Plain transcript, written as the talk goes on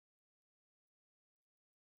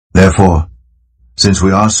Therefore, since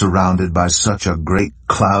we are surrounded by such a great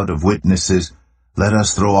cloud of witnesses, let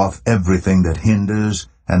us throw off everything that hinders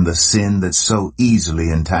and the sin that so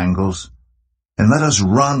easily entangles. And let us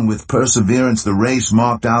run with perseverance the race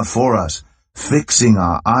marked out for us, fixing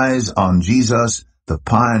our eyes on Jesus, the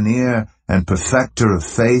pioneer and perfecter of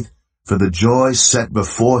faith. For the joy set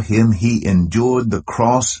before him he endured the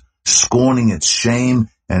cross, scorning its shame,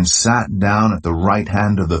 and sat down at the right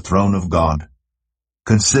hand of the throne of God.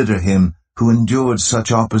 Consider him who endured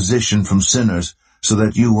such opposition from sinners, so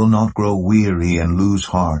that you will not grow weary and lose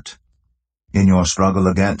heart. In your struggle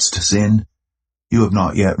against sin, you have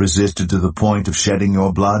not yet resisted to the point of shedding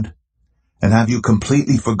your blood? And have you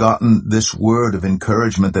completely forgotten this word of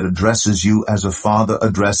encouragement that addresses you as a father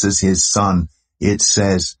addresses his son? It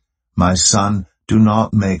says, "My son, do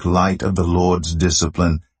not make light of the Lord's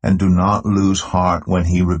discipline, and do not lose heart when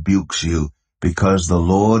he rebukes you, because the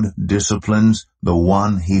Lord disciplines the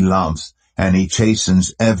one he loves, and he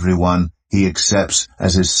chastens everyone he accepts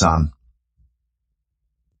as his son."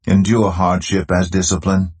 Endure hardship as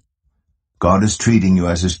discipline. God is treating you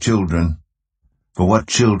as his children. For what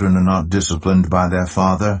children are not disciplined by their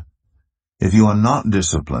father? If you are not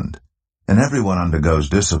disciplined, and everyone undergoes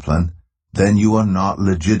discipline, then you are not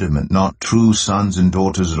legitimate, not true sons and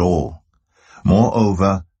daughters at all.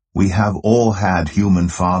 Moreover, we have all had human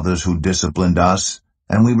fathers who disciplined us,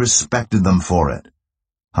 and we respected them for it.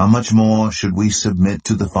 How much more should we submit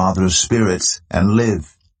to the Father of spirits and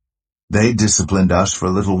live? They disciplined us for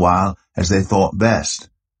a little while as they thought best,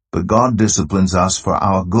 but God disciplines us for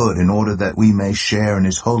our good in order that we may share in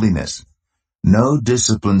his holiness. No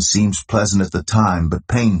discipline seems pleasant at the time, but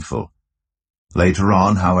painful. Later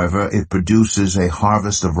on, however, it produces a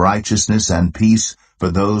harvest of righteousness and peace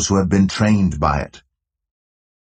for those who have been trained by it.